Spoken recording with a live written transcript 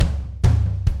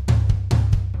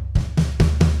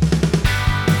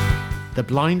the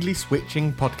Blindly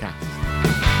Switching Podcast.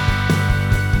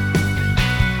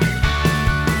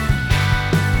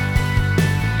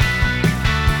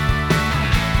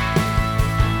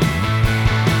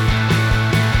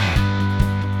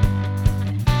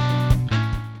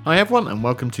 Hi everyone and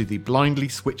welcome to the Blindly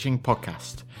Switching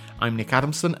Podcast. I'm Nick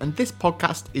Adamson and this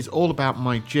podcast is all about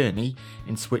my journey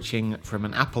in switching from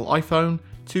an Apple iPhone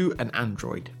to an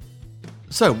Android.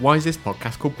 So why is this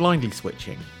podcast called Blindly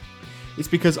Switching? It's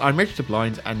because I'm registered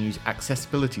blind and use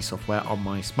accessibility software on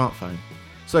my smartphone.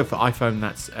 So for iPhone,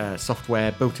 that's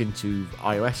software built into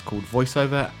iOS called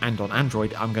VoiceOver, and on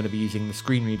Android, I'm going to be using the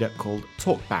screen reader called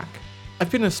TalkBack. I've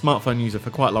been a smartphone user for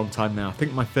quite a long time now. I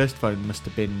think my first phone must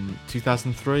have been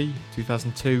 2003,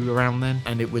 2002, around then,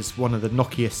 and it was one of the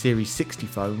Nokia Series 60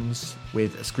 phones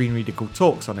with a screen reader called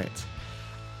Talks on it.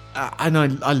 And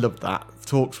I loved that.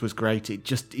 Talks was great. It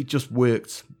just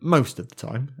worked most of the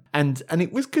time, and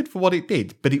it was good for what it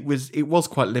did. But it was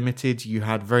quite limited. You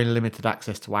had very limited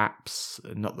access to apps.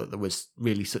 Not that there was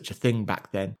really such a thing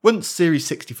back then. Once Series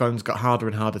 60 phones got harder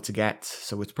and harder to get,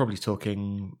 so it's probably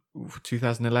talking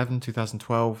 2011,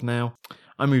 2012 now.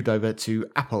 I moved over to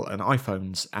Apple and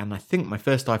iPhones, and I think my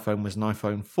first iPhone was an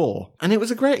iPhone 4, and it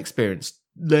was a great experience.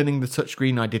 Learning the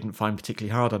touchscreen I didn't find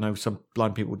particularly hard. I know some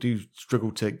blind people do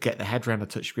struggle to get their head around a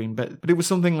touchscreen, but it was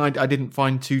something I didn't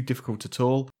find too difficult at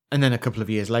all. And then a couple of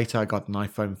years later, I got an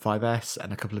iPhone 5S,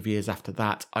 and a couple of years after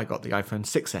that, I got the iPhone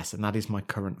 6S, and that is my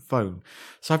current phone.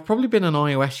 So I've probably been an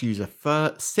iOS user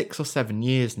for 6 or 7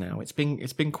 years now. It's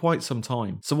been quite some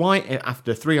time. So why,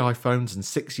 after 3 iPhones and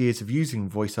 6 years of using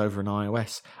VoiceOver and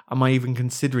iOS, am I even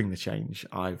considering the change?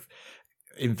 I've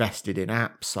invested in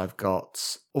apps. I've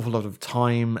got an awful lot of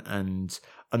time and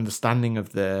understanding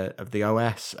of the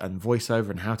OS and VoiceOver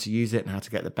and how to use it and how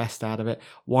to get the best out of it.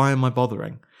 Why am I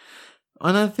bothering?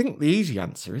 And I think the easy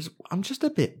answer is I'm just a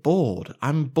bit bored.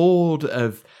 I'm bored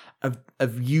of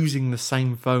using the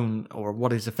same phone, or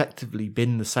what has effectively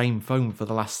been the same phone for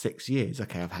the last 6 years.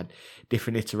 Okay, I've had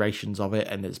different iterations of it,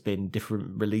 and there's been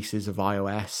different releases of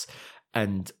iOS,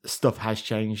 and stuff has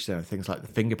changed. Things like the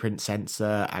fingerprint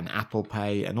sensor and Apple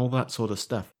Pay and all that sort of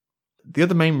stuff. The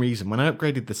other main reason, when I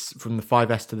upgraded this from the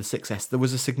 5S to the 6S, there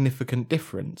was a significant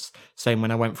difference. Same when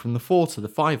I went from the 4 to the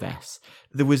 5S.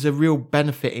 There was a real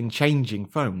benefit in changing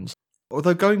phones.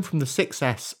 Although going from the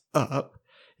 6S up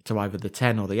to either the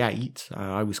 10 or the 8,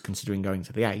 I was considering going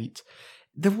to the 8,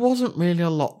 there wasn't really a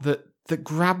lot that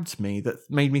grabbed me, that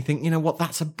made me think, you know what,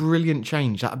 that's a brilliant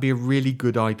change. That'd be a really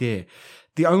good idea.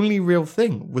 The only real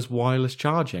thing was wireless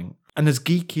charging. And as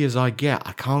geeky as I get,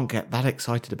 I can't get that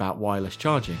excited about wireless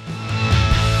charging.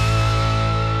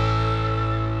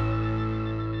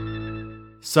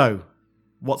 So,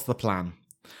 what's the plan?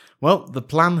 Well, the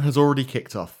plan has already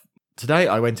kicked off. Today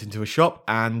I went into a shop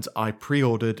and I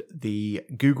pre-ordered the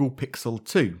Google Pixel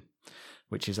 2,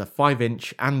 which is a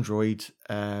 5-inch Android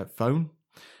phone.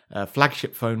 A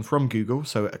flagship phone from Google,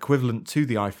 so equivalent to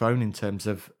the iPhone in terms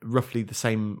of roughly the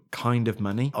same kind of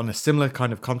money. On a similar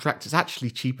kind of contract, it's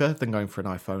actually cheaper than going for an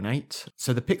iPhone 8.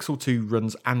 So the Pixel 2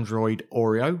 runs Android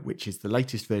Oreo, which is the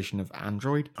latest version of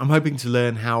Android. I'm hoping to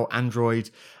learn how Android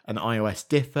and iOS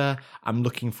differ. I'm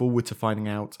looking forward to finding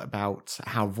out about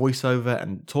how VoiceOver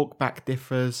and TalkBack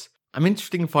differs. I'm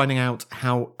interested in finding out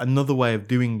how another way of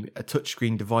doing a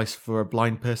touchscreen device for a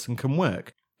blind person can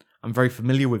work. I'm very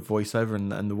familiar with VoiceOver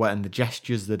and the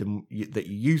gestures that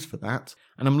you use for that,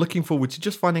 and I'm looking forward to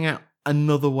just finding out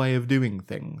another way of doing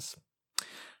things.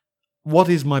 What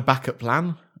is my backup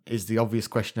plan? Is the obvious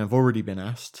question I've already been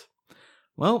asked.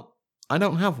 Well, I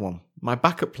don't have one. My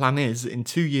backup plan is, in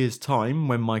 2 years' time,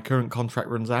 when my current contract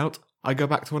runs out, I go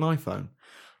back to an iPhone.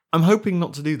 I'm hoping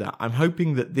not to do that. I'm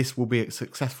hoping that this will be a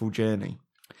successful journey.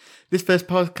 This first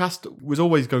podcast was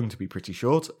always going to be pretty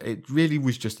short. It really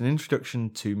was just an introduction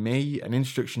to me, an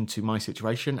introduction to my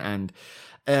situation, and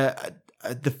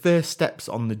the first steps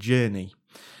on the journey.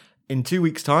 In 2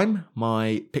 weeks' time,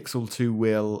 my Pixel 2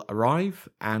 will arrive,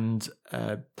 and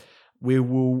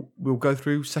we'll go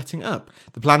through setting up.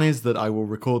 The plan is that I will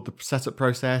record the setup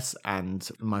process and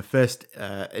my first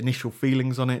initial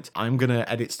feelings on it. I'm going to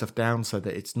edit stuff down so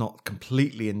that it's not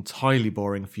completely entirely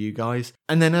boring for you guys.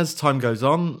 And then as time goes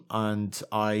on and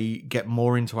I get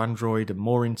more into Android and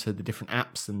more into the different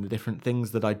apps and the different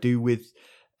things that I do with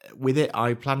it,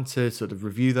 I plan to sort of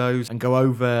review those and go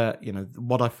over,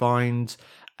 what I find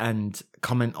and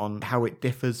comment on how it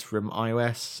differs from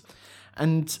iOS.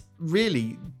 And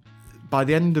really, by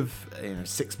the end of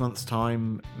 6 months'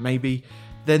 time, maybe,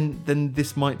 then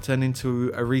this might turn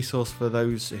into a resource for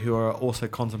those who are also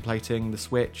contemplating the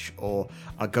switch or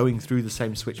are going through the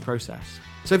same switch process.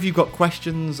 So if you've got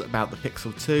questions about the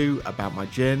Pixel 2, about my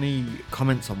journey,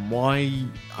 comments on why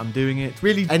I'm doing it,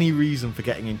 really any reason for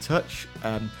getting in touch,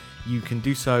 you can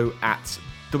do so at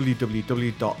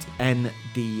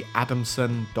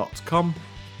www.ndadamson.com.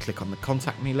 Click on the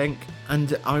contact me link,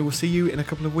 and I will see you in a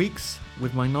couple of weeks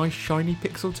with my nice shiny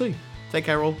Pixel 2. Take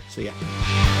care all, see ya.